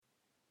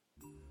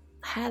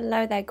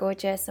Hello there,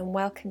 gorgeous, and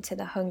welcome to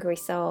The Hungry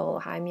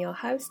Soul. I'm your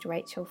host,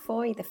 Rachel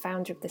Foy, the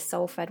founder of The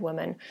Soul Fed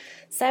Woman.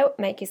 So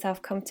make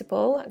yourself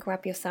comfortable,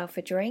 grab yourself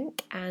a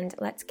drink, and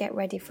let's get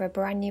ready for a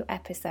brand new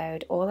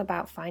episode all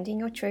about finding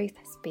your truth,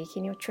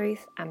 speaking your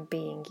truth, and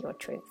being your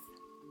truth.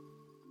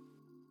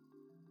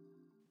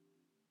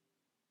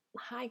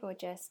 Hi,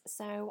 gorgeous.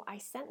 So I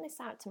sent this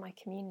out to my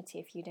community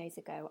a few days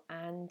ago,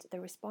 and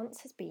the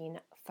response has been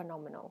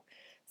phenomenal.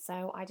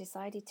 So I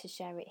decided to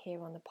share it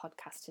here on the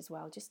podcast as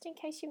well, just in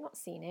case you've not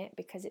seen it,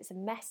 because it's a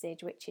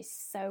message which is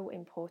so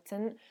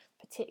important,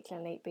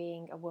 particularly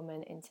being a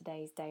woman in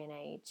today's day and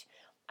age.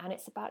 And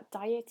it's about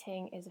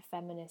dieting is a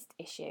feminist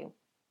issue.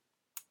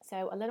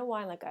 So a little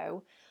while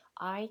ago,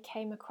 I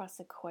came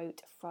across a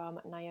quote from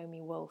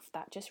Naomi Wolf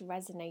that just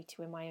resonated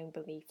with my own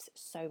beliefs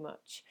so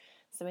much.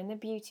 So in The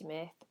Beauty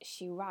Myth,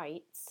 she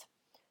writes,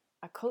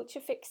 "A culture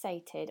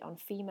fixated on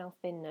female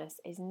thinness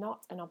is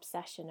not an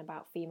obsession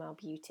about female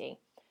beauty,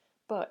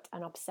 but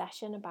an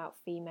obsession about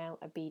female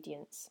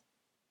obedience.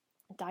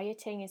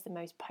 Dieting is the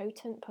most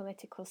potent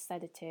political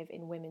sedative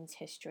in women's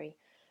history.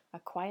 A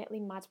quietly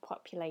mad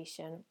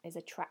population is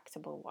a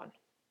tractable one."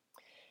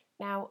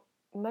 Now,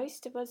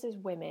 most of us as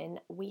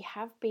women, we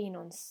have been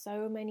on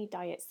so many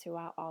diets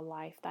throughout our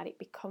life that it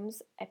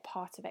becomes a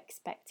part of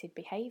expected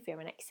behaviour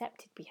and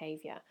accepted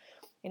behaviour.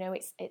 You know,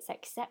 it's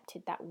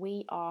accepted that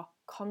we are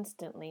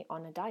constantly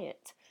on a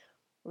diet,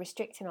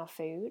 restricting our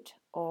food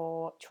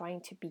or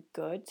trying to be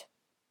good,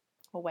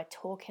 or we're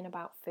talking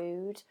about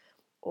food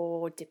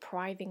or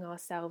depriving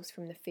ourselves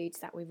from the foods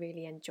that we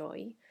really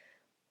enjoy.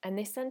 And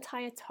this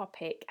entire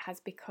topic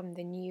has become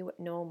the new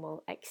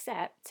normal,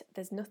 except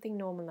there's nothing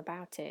normal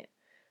about it.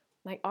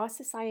 Like, our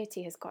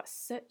society has got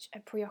such a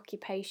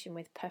preoccupation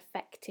with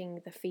perfecting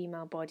the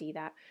female body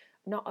that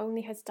not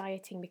only has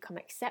dieting become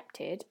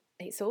accepted,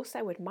 it's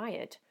also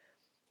admired.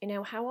 You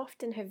know, how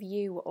often have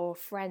you or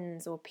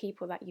friends or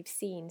people that you've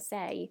seen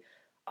say,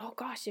 "Oh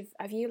gosh,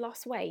 have you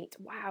lost weight?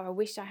 Wow, I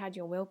wish I had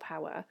your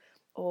willpower."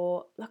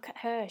 Or, "Look at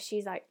her,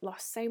 she's like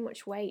lost so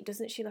much weight.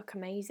 Doesn't she look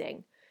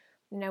amazing?"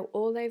 You know,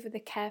 all over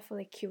the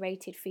carefully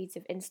curated feeds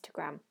of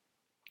Instagram,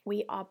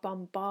 we are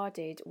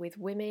bombarded with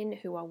women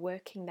who are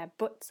working their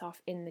butts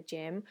off in the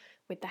gym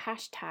with the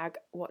hashtag,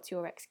 "What's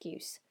your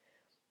excuse?"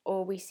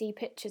 Or we see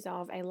pictures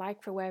of a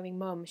lycra-wearing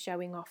mum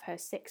showing off her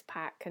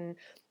six-pack and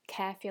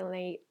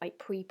carefully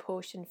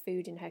pre-portioned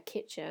food in her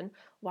kitchen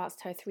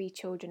whilst her 3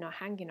 children are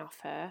hanging off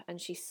her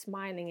and she's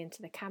smiling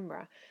into the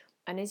camera.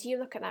 And as you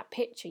look at that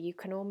picture, you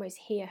can almost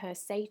hear her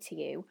say to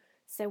you,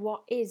 "So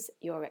what is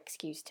your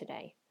excuse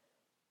today?"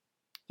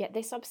 Yet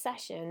this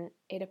obsession,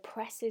 it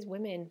oppresses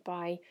women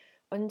by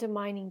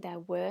undermining their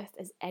worth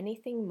as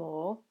anything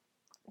more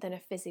than a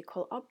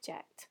physical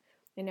object.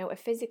 You know, a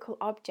physical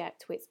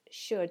object which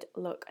should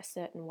look a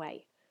certain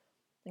way.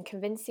 And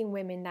convincing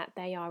women that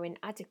they are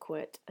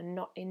inadequate and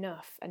not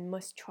enough and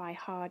must try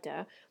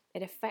harder,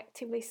 it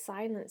effectively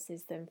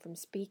silences them from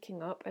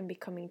speaking up and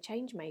becoming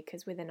change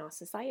makers within our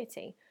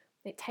society.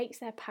 It takes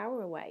their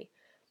power away,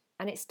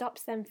 and it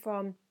stops them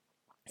from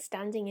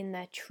standing in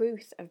their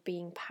truth of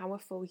being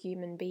powerful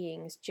human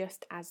beings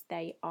just as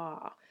they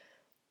are.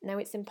 Now,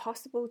 it's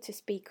impossible to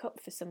speak up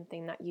for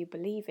something that you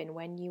believe in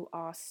when you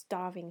are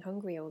starving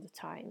hungry all the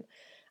time.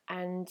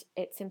 And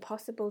it's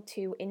impossible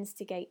to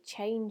instigate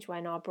change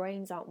when our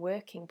brains aren't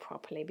working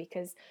properly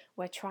because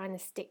we're trying to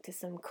stick to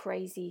some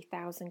crazy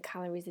 1,000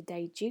 calories a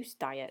day juice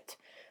diet.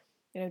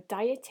 You know,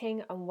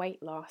 dieting and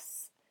weight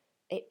loss,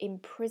 it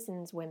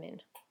imprisons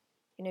women.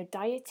 You know,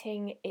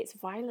 dieting, it's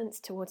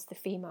violence towards the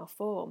female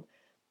form.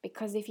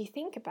 Because if you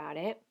think about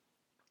it,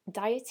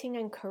 dieting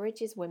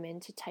encourages women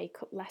to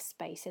take up less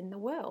space in the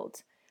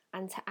world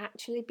and to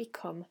actually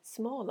become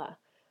smaller.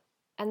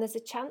 And there's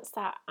a chance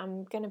that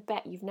I'm going to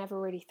bet you've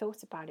never really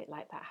thought about it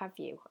like that, have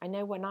you? I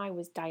know when I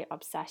was diet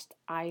obsessed,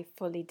 I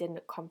fully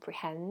didn't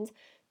comprehend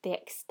the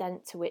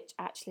extent to which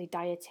actually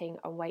dieting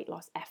and weight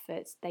loss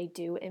efforts, they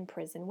do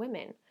imprison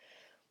women.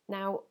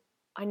 Now,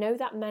 I know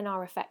that men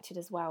are affected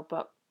as well,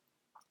 but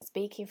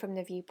speaking from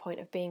the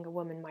viewpoint of being a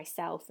woman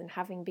myself and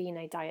having been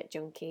a diet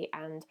junkie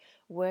and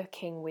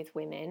working with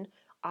women,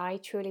 I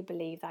truly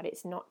believe that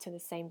it's not to the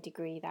same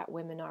degree that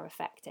women are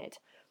affected,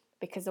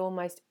 because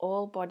almost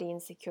all body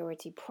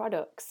insecurity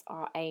products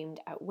are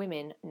aimed at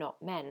women,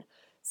 not men.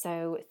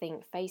 So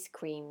think face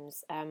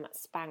creams,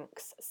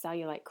 Spanx,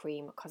 cellulite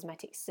cream,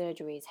 cosmetic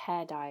surgeries,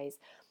 hair dyes,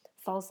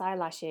 false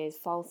eyelashes,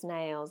 false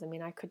nails. I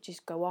mean, I could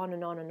just go on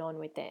and on and on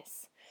with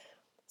this.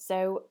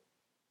 So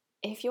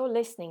if you're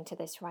listening to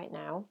this right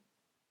now,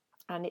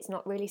 and it's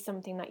not really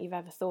something that you've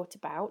ever thought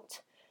about,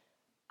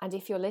 and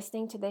if you're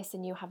listening to this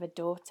and you have a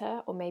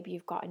daughter, or maybe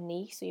you've got a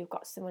niece, or you've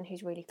got someone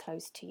who's really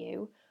close to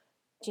you,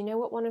 do you know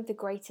what one of the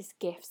greatest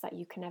gifts that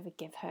you can ever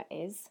give her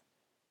is?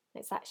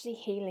 It's actually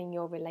healing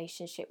your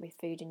relationship with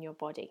food and your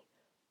body.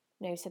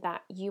 You know, so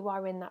that you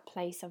are in that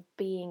place of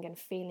being and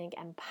feeling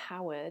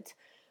empowered,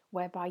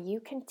 whereby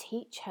you can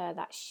teach her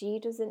that she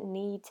doesn't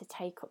need to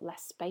take up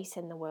less space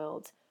in the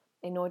world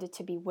in order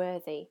to be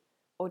worthy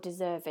or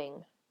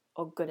deserving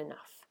or good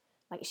enough,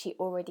 like she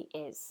already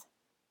is.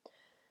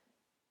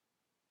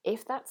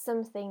 If that's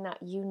something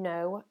that you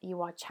know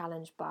you are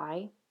challenged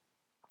by,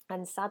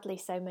 and sadly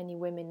so many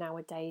women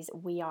nowadays,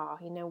 we are,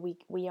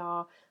 we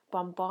are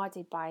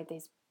bombarded by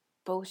this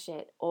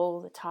bullshit all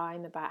the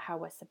time about how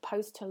we're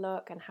supposed to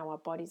look and how our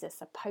bodies are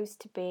supposed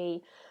to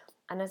be.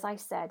 And as I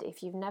said,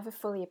 if you've never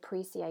fully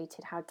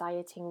appreciated how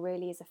dieting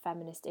really is a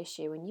feminist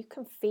issue, and you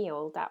can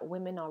feel that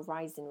women are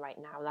rising right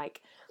now,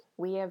 like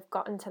we have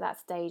gotten to that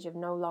stage of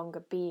no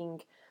longer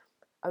being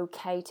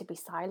okay to be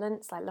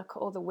silenced. Like, look at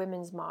all the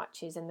women's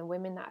marches and the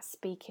women that are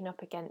speaking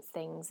up against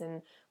things,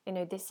 and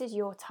this is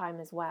your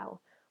time as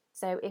well.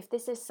 So if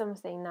this is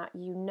something that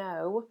you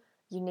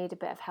need a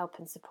bit of help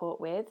and support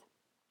with,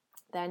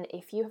 then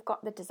if you have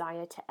got the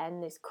desire to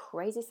end this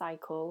crazy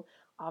cycle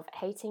of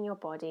hating your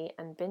body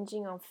and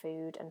binging on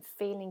food and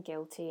feeling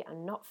guilty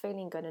and not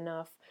feeling good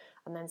enough,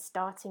 and then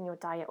starting your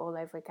diet all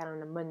over again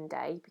on a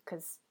Monday,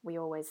 because we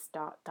always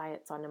start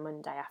diets on a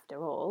Monday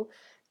after all,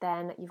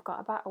 then you've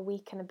got about a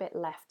week and a bit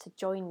left to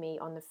join me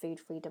on the Food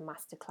Freedom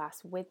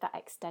Masterclass with that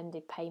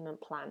extended payment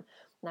plan.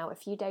 Now, a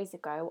few days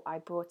ago, I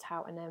brought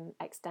out an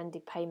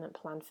extended payment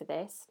plan for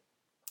this.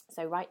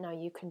 So right now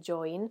you can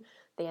join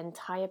the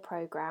entire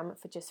program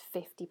for just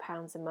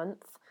 £50 a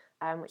month,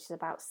 which is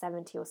about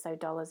 $70 or so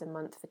a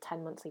month for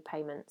 10 monthly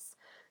payments.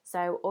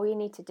 So all you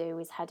need to do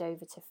is head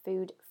over to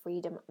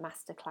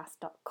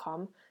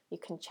foodfreedommasterclass.com. You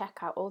can check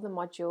out all the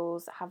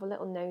modules, have a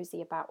little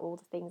nosy about all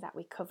the things that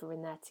we cover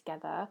in there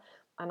together.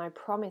 And I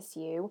promise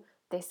you,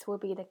 this will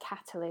be the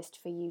catalyst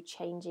for you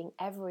changing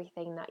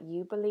everything that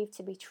you believe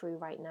to be true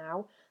right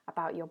now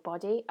about your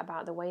body,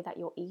 about the way that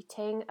you're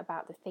eating,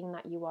 about the thing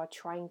that you are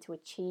trying to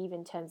achieve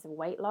in terms of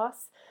weight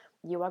loss.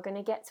 You are going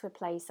to get to a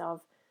place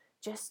of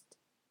just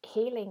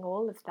healing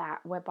all of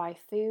that, whereby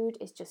food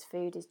is just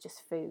food is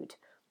just food.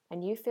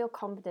 And you feel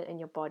confident in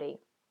your body.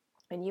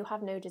 And you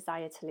have no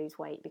desire to lose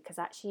weight because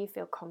actually you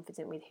feel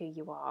confident with who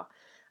you are.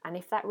 And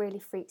if that really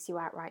freaks you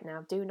out right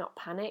now, do not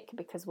panic,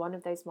 because one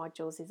of those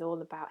modules is all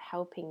about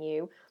helping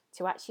you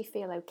to actually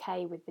feel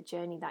okay with the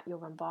journey that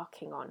you're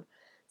embarking on.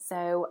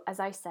 So as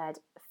I said,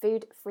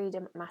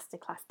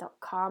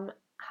 foodfreedommasterclass.com,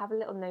 have a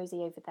little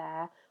nosy over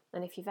there.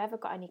 And if you've ever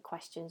got any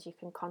questions, you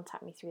can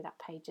contact me through that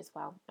page as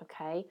well,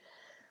 okay?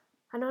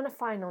 And on a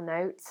final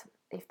note,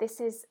 if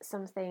this is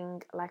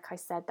something, like I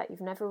said, that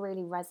you've never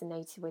really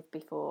resonated with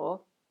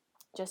before,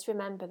 just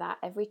remember that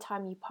every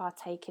time you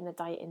partake in the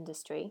diet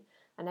industry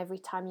and every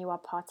time you are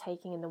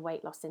partaking in the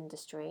weight loss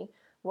industry,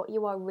 what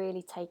you are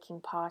really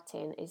taking part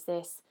in is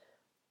this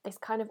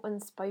kind of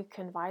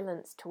unspoken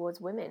violence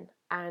towards women,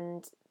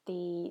 and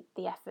the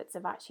efforts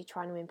of actually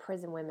trying to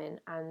imprison women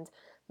and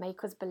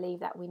make us believe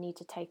that we need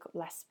to take up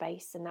less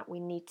space and that we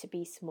need to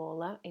be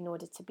smaller in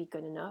order to be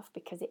good enough,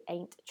 because it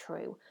ain't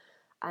true.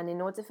 And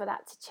in order for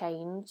that to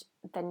change,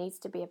 there needs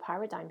to be a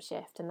paradigm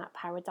shift. And that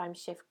paradigm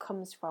shift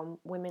comes from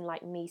women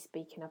like me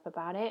speaking up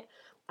about it,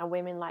 and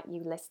women like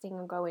you listening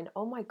and going,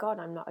 oh my God,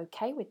 I'm not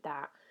okay with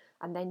that.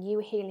 And then you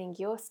healing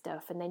your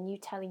stuff, and then you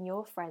telling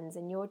your friends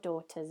and your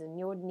daughters and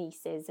your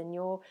nieces and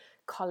your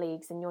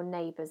colleagues and your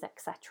neighbours,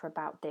 etc.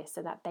 about this,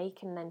 so that they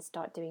can then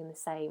start doing the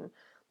same.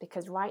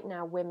 Because right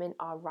now women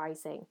are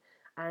rising.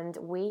 And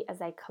we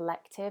as a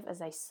collective, as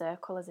a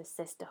circle, as a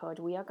sisterhood,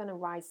 we are going to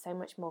rise so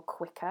much more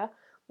quicker,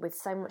 with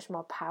so much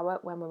more power,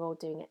 when we're all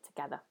doing it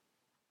together.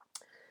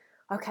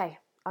 Okay,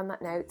 on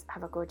that note,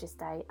 have a gorgeous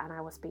day, and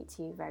I will speak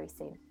to you very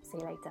soon. See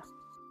you later.